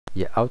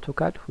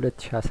የአውቶካድ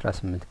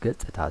 2018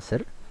 ገጽታ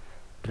 10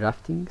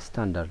 ድራፍቲንግ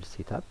ስታንዳርድ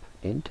ሴትአፕ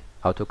ኤንድ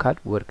አውቶካድ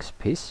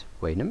ወርክስፔስ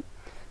ወይንም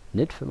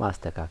ንድፍ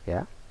ማስተካከያ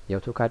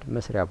የአውቶካድ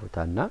መስሪያ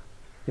ቦታና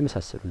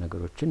የመሳሰሉ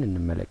ነገሮችን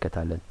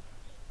እንመለከታለን።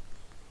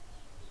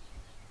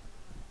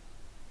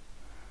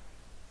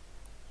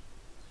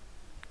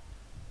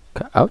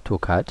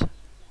 ከአውቶካድ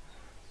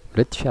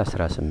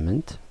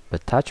 2018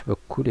 በታች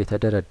በኩል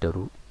የተደረደሩ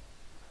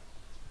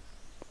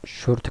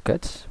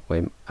ሾርትከትስ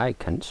ወይም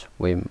አይከንስ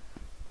ወይም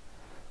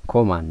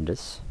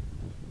ኮማንድስ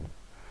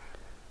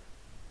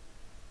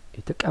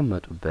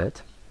የተቀመጡበት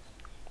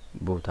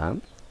ቦታ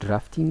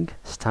ድራፍቲንግ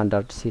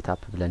ስታንዳርድ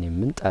ሴትአፕ ብለን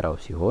የምንጠራው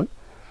ሲሆን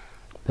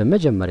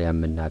በመጀመሪያ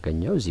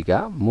የምናገኘው እዚህ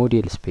ጋር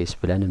ሞዴል ስፔስ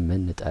ብለን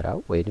የምንጠራው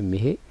ወይንም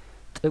ይሄ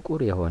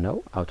ጥቁር የሆነው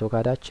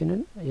አውቶካዳችንን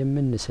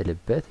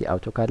የምንስልበት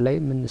የአውቶካድ ላይ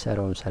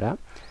የምንሰራውን ስራ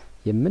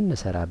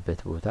የምንሰራበት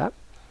ቦታ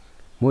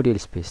ሞዴል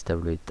ስፔስ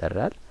ተብሎ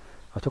ይጠራል።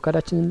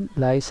 አውቶካዳችን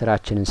ላይ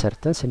ስራችንን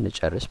ሰርተን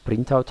ስንጨርስ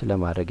ፕሪንት አውት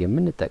ለማድረግ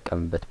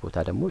የምንጠቀምበት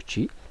ቦታ ደግሞ እቺ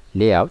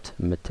ሌአውት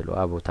የምትለዋ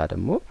ቦታ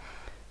ደግሞ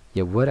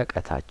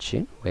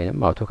የወረቀታችን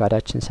ወይንም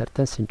አውቶካዳችን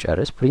ሰርተን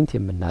ስንጨርስ ፕሪንት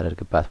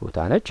የምናደርግባት ቦታ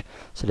ነች።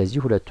 ስለዚህ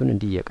ሁለቱን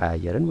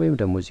እንዲየቀያየርን ወይም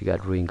ደግሞ እዚህ ጋር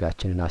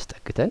ድሮይንጋችንን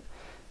አስጠግተን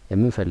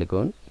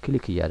የምንፈልገውን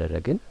ክሊክ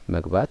እያደረግን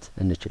መግባት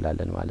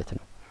እንችላለን ማለት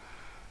ነው።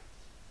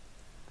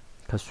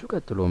 ከሱ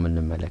ቀጥሎ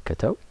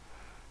የምንመለከተው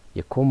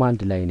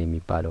የኮማንድ ላይን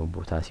የሚባለውን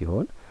ቦታ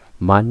ሲሆን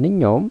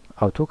ማንኛውም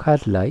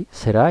አውቶካድ ላይ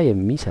ስራ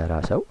የሚሰራ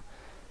ሰው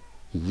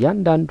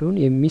እያንዳንዱን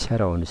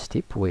የሚሰራውን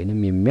ስቴፕ ወይንም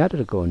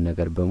የሚያደርገውን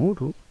ነገር በሙሉ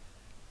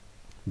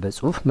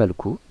በጽሁፍ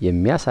መልኩ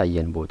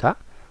የሚያሳየን ቦታ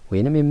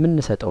ወይንም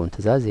የምንሰጠውን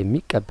ትእዛዝ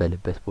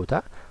የሚቀበልበት ቦታ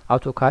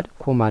አውቶካድ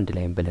ኮማንድ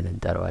ላይን ብለን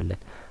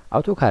እንጠራዋለን።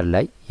 አውቶካድ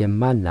ላይ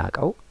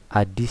የማናቀው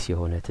አዲስ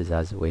የሆነ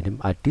ትእዛዝ ወይንም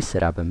አዲስ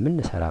ስራ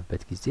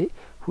በምንሰራበት ጊዜ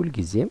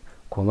ሁልጊዜም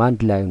ኮማንድ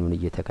ላይኑን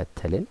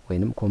እየተከተልን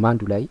ወይንም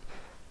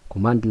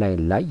ኮማንድ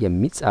ላይን ላይ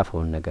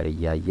የሚጻፈውን ነገር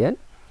እያየን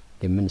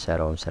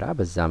የምንሰራውን ስራ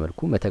በዛ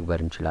መልኩ መተግበር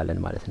እንችላለን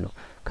ማለት ነው።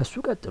 ከሱ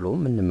ቀጥሎ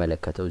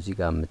የምንመለከተው እዚህ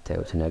ጋር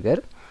የምታዩት ነገር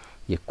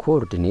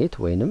የኮኦርዲኔት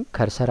ወይንም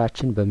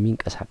ከርሰራችን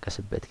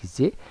በሚንቀሳቀስበት ጊዜ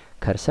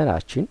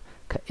ከርሰራችን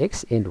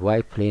ከኤክስ ኤንድ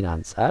ዋይ ፕሌን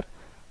አንጻር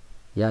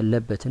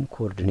ያለበትን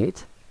ኮኦርዲኔት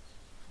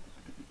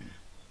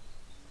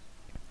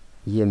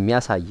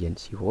የሚያሳየን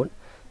ሲሆን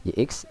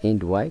የኤክስ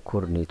ኤንድ ዋይ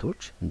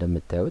ኮኦርዲኔቶች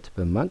እንደምታዩት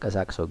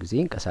በማንቀሳቀሰው ጊዜ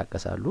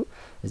ይንቀሳቀሳሉ።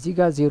 እዚህ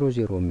ጋር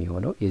 00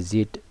 የሚሆነው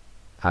የዜድ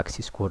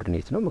አክሲስ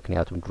ኮኦርዲኔት ነው።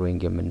 ምክንያቱም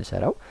ድሮይንግ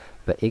የምንሰራው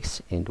በኤክስ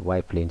ኤንድ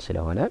ዋይ ፕሌን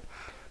ስለሆነ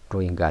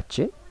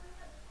ድሮይንጋችን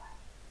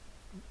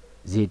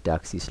ዜድ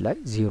አክሲስ ላይ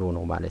 0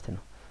 ነው ማለት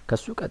ነው።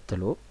 ከሱ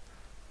ቀጥሎ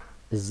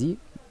እዚህ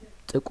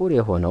ጥቁር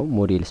የሆነው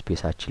ሞዴል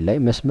ስፔሳችን ላይ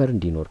መስመር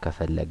እንዲኖር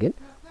ከፈለግን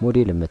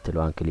ሞዴል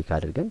የምትለዋን ክሊክ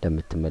አድርገን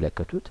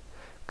እንደምትመለከቱት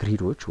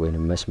ግሪዶች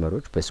ወይንም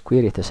መስመሮች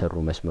በስኩዌር የተሰሩ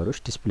መስመሮች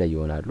ዲስፕሌይ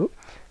ይሆናሉ።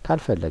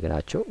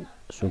 ካልፈለግናቸው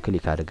እሱን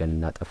ክሊክ አድርገን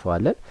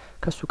እናጠፋዋለን።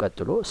 ከሱ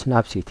ቀጥሎ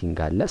ስናፕ ሴቲንግ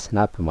አለ።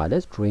 ስናፕ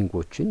ማለት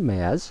ድሮይንጎችን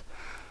መያዝ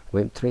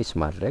ወይም ትሬስ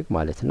ማድረግ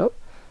ማለት ነው።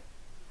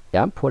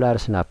 ያም ፖላር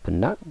ስናፕ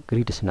እና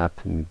ግሪድ ስናፕ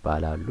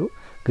የሚባላሉ።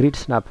 ግሪድ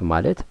ስናፕ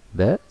ማለት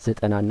በ90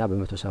 እና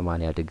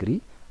በ180 ዲግሪ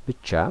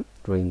ብቻ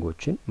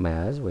ድሮይንጎችን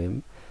መያዝ ወይም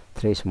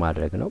ትሬስ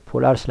ማድረግ ነው።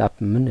 ፖላር ስናፕ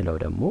የምንለው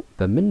ደግሞ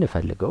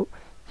በምንፈልገው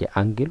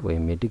የአንግል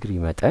ወይም የዲግሪ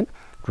መጠን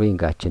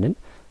ድሮይንጋችንን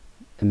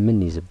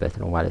የምንይዝበት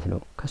ነው ማለት ነው።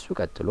 ከሱ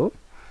ቀጥሎ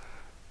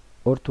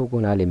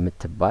ኦርቶጎናል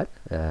የምትባል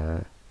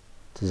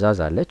ትእዛዝ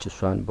አለች።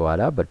 እሷን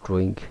በኋላ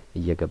በድሮይንግ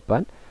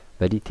እየገባን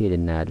በዲቴል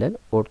እናያለን።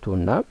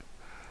 ኦርቶና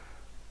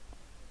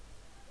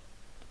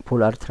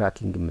ፖላር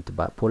ትራኪንግ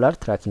የምትባል ፖላር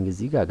ትራኪንግ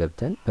እዚህ ጋር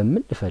ገብተን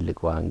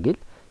በምንፈልገው አንግል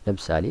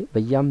ለምሳሌ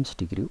በየ5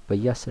 ዲግሪው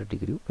በየ10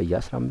 ዲግሪው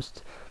በየ15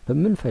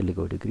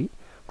 በምንፈልገው ዲግሪ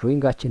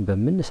ድሮይንጋችን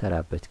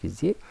በምንሰራበት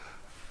ጊዜ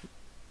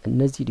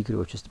እነዚህ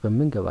ዲግሪዎች ውስጥ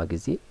በምንገባ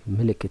ጊዜ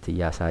ምልክት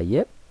እያሳየ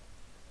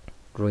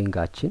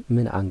ድሮይንጋችን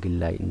ምን አንግል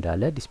ላይ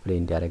እንዳለ ዲስፕሌይ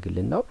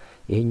እንዲያደርግልን ነው።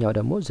 ይሄኛው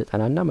ደግሞ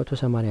 90 እና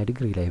 180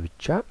 ዲግሪ ላይ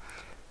ብቻ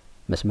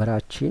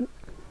መስመራችን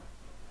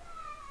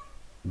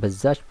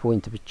በዛች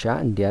ፖይንት ብቻ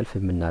እንዲያልፍ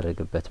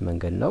የምናደርግበት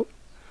መንገድ ነው።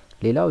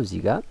 ሌላው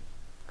እዚህ ጋር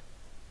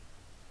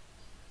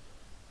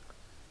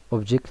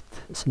ኦብጀክት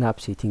ስናፕ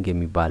ሴቲንግ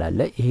የሚባል አለ።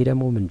 ይሄ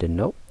ደግሞ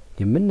ምንድነው?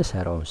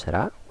 የምንሰራውን ስራ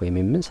ወይም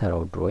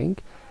የምንሰራው ድሮይንግ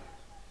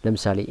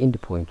ለምሳሌ ኢንድ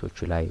ፖይንቶቹ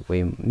ላይ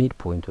ወይም ሚድ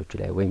ፖይንቶቹ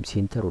ላይ ወይም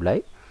ሴንተሩ ላይ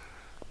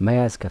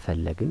መያዝ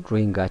ከፈለግን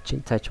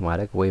ድሮይንጋችን ታች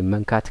ማድረግ ወይም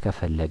መንካት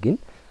ከፈለግን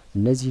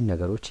እነዚህን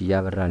ነገሮች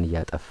እያበራን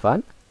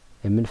እያጠፋን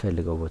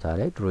የምንፈልገው ቦታ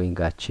ላይ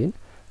ድሮይንጋችን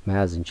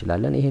መያዝ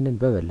እንችላለን። ይሄንን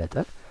በበለጠ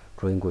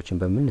ድሮይንጎችን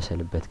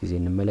በምንሰልበት ጊዜ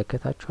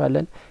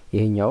እንመለከታቸዋለን።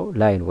 ይሄኛው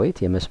ላይን ዌይት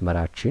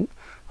የመስመራችን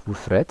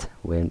ውፍረት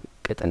ወይም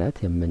ቅጥነት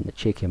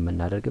ቼክ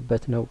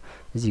የምናደርግበት ነው።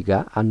 እዚህ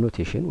ጋር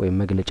አኖቴሽን ወይም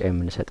መግለጫ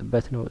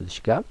የምንሰጥበት ነው።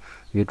 እዚህ ጋር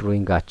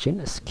የድሮይንጋችን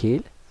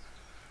ስኬል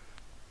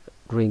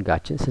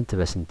ድሮይንጋችን ስንት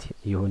በስንት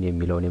ይሁን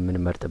የሚለውን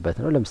የምንመርጥበት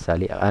ነው።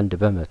 ለምሳሌ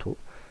 100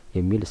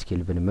 የሚል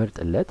ስኬል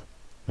ብንመርጥለት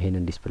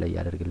ይሄንን ዲስፕሌይ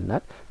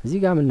ያደርግልናል። እዚህ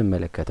ጋር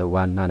የምንመለከተው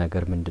ዋና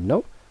ነገር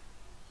ምንድነው?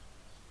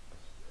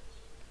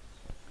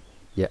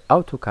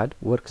 የአውቶካድ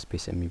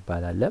ወርክስፔስ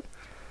የሚባል አለ።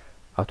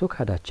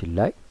 አውቶካዳችን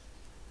ላይ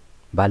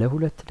ባለ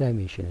 2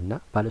 ዳይሜንሽን እና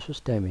ባለ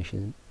 3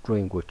 ዳይሜንሽን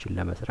ድሮይንጎችን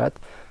ለመስራት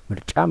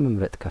ምርጫ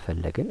መምረጥ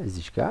ከፈለግን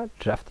እዚች ጋር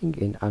ድራፍቲንግ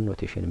ኤንድ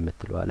አኖቴሽን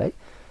የምትለዋ ላይ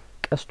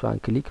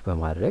ቀስቷን ክሊክ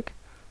በማድረግ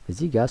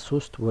እዚህ ጋር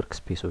 3 ወርክ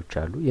ስፔሶች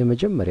አሉ።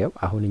 የመጀመሪያው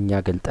አሁን እኛ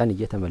ገልጠን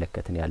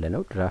እየተመለከትን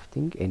ያለነው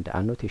ድራፍቲንግ ኤንድ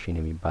አኖቴሽን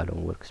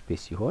የሚባለውን ወርክ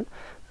ስፔስ ሲሆን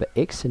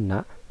በኤክስ እና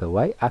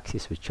በዋይ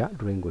አክሲስ ብቻ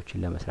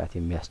ድሮይንጎችን ለመስራት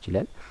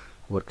የሚያስችለን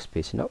ወርክ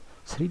ስፔስ ነው።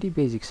 3ዲ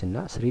ቤዚክስ እና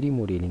 3ዲ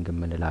ሞዴሊንግ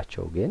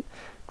የምንላቸው ግን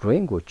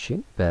ድሮይንጎችን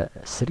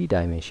በ3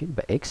 ዳይሜንሽን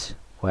በኤክስ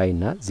ዋይ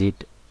እና ዜድ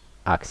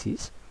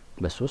አክሲስ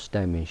በ3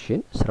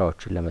 ዳይሜንሽን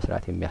ስራዎችን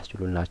ለመስራት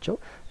የሚያስችሉ ናቸው።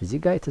 እዚህ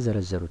ጋር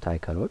የተዘረዘሩት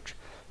አይከኖች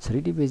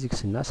 3ዲ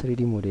ቤዚክስ እና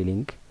 3ዲ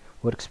ሞዴሊንግ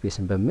ወርክ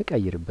ስፔስን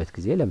በምቀይርበት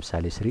ጊዜ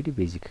ለምሳሌ 3ዲ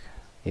ቤዚክ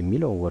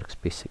የሚለውን ወርክ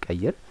ስፔስ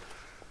ስቀይር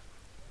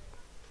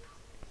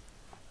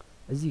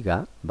እዚህ ጋር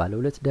ባለ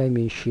 2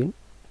 ዳይሜንሽን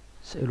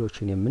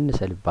ስዕሎችን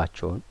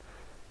የምንሰልባቸውን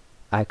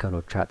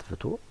አይከኖች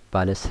አጥፍቶ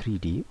ባለ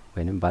 3ዲ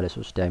ወይንም ባለ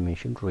 3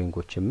 ዳይሜንሽን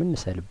ድሮይንጎች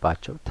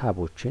የምንሰልባቸው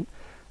ታቦችን፣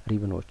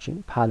 ሪብኖችን፣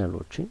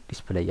 ፓነሎችን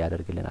ዲስፕሌይ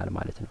ያደርግልናል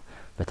ማለት ነው።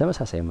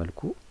 በተመሳሳይ መልኩ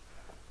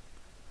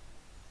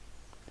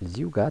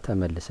እዚሁ ጋር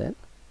ተመልሰን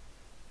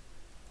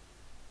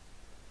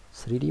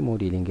 3ዲ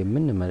ሞዴሊንግ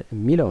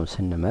የሚለውን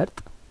ስንመርጥ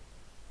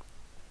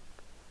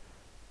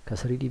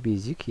ከ3ዲ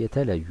ቤዚክ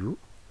የተለዩ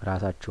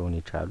ራሳቸውን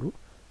የቻሉ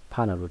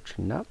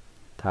ፓነሎችና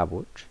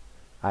ታቦች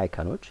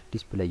አይከኖች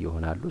ዲስፕሌይ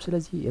ይሆናሉ።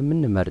 ስለዚህ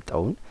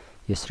የምንመርጠውን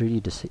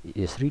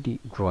የስሪዲ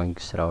ድሮይንግ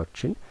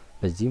ስራዎችን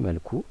በዚህ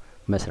መልኩ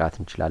መስራት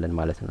እንችላለን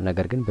ማለት ነው።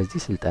 ነገር ግን በዚህ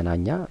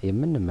ስልጠናኛ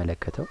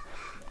የምንመለከተው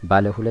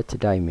ባለ 2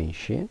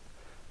 ዳይሜንሽን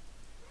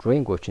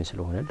ድሮይንጎችን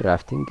ስለሆነ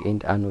ድራፍቲንግ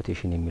ኤንድ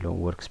አኖቴሽን የሚለውን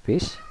ወርክ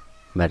ስፔስ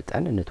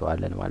መርጠን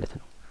እንተዋለን ማለት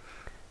ነው።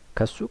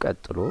 ከሱ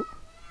ቀጥሎ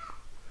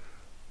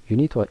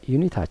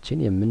ዩኒታችን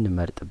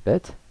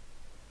የምንመርጥበት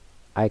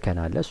አይከን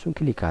አለ። እሱን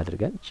ክሊክ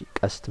አድርገን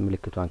ቀስት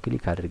ምልክቷን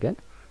ክሊክ አድርገን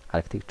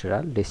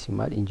አርኪቴክቸራል፣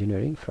 ዴሲማል፣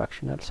 ኢንጂነሪንግ፣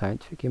 ፍራክሽናል፣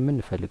 ሳይንቲፊክ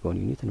የምንፈልገውን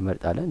ዩኒት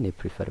እንመርጣለን። እኔ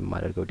ፕሪፈር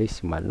የማደርገው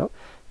ዴሲማል ነው።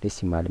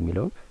 ዴሲማል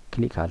የሚለውን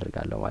ክሊክ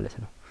አድርጋለሁ ማለት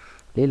ነው።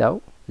 ሌላው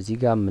እዚህ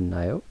ጋር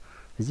የምናየው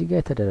እዚህ ጋር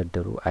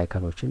የተደረደሩ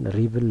አይከኖችን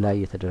ሪብል ላይ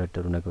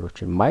የተደረደሩ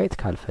ነገሮችን ማየት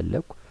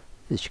ካልፈለኩ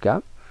እዚህ ጋር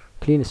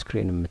ክሊን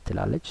ስክሪን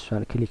የምትላለች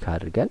እሷን ክሊክ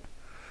አድርገን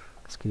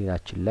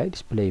ስክሪናችን ላይ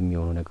ዲስፕሌይ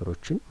የሚሆኑ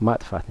ነገሮችን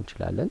ማጥፋት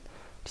እንችላለን።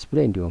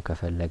 ዲስፕሌይ እንዲሆን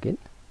ከፈለግን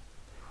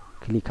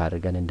ክሊክ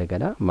አድርገን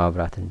እንደገና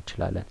ማብራት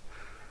እንችላለን።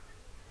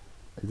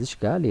 እዚህ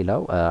ጋር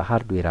ሌላው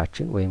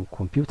ሃርድዌራችን ወይም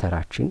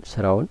ኮምፒውተራችን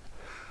ስራውን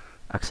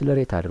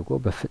አክሰለሬት አድርጎ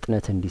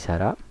በፍጥነት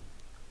እንዲሰራ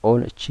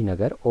ኦን እቺ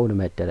ነገር ኦን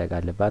መደረግ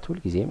አለባት።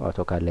 ሁልጊዜም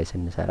አውቶካድ ላይ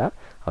ስንሰራ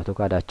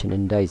አውቶካዳችን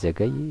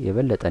እንዳይዘገይ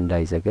የበለጠ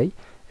እንዳይዘገይ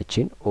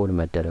እቺን ኦን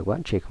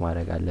መደረጓን ቼክ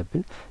ማድረግ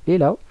አለብን።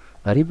 ሌላው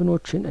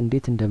ሪብኖችን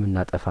እንዴት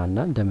እንደምናጠፋና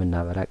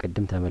እንደምናበራ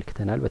ቅድም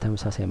ተመልክተናል።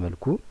 በተመሳሳይ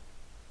መልኩ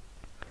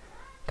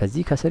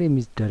ከዚህ ከስር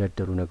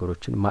የሚደረደሩ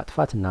ነገሮችን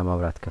ማጥፋትና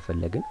ማብራት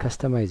ከፈለግን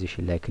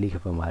ከስተማይዜሽን ላይ ክሊክ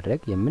በማድረግ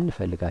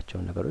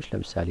የምንፈልጋቸውን ነገሮች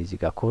ለምሳሌ እዚህ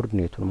ጋር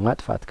ኮኦርዲኔቱን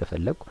ማጥፋት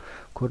ከፈለግኩ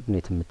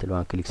ኮኦርዲኔት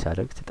የምትለዋን ክሊክ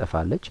ሳደርግ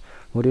ትጠፋለች።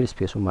 ሞዴል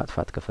ስፔሱን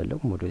ማጥፋት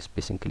ከፈለግኩ ሞዴል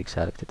ስፔስን ክሊክ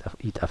ሳደርግ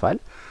ይጠፋል።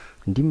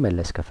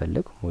 እንዲመለስ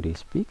ከፈለግኩ ሞዴል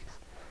ስፔስ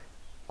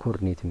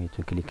ኮኦርዲኔት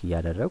ሜቱን ክሊክ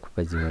እያደረግኩ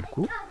በዚህ መልኩ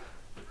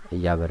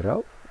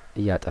እያበራው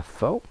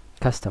እያጠፋው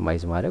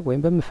ካስተማይዝ ማድረግ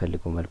ወይም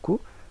በምፈልገው መልኩ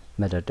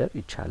መደርደር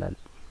ይቻላል።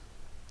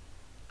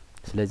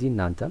 ስለዚህ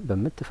እናንተም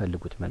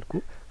በምትፈልጉት መልኩ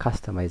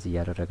ካስተማይዝ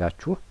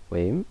እያደረጋችሁ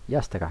ወይም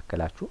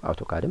ያስተካከላችሁ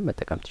አውቶካድን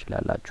መጠቀም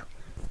ትችላላችሁ።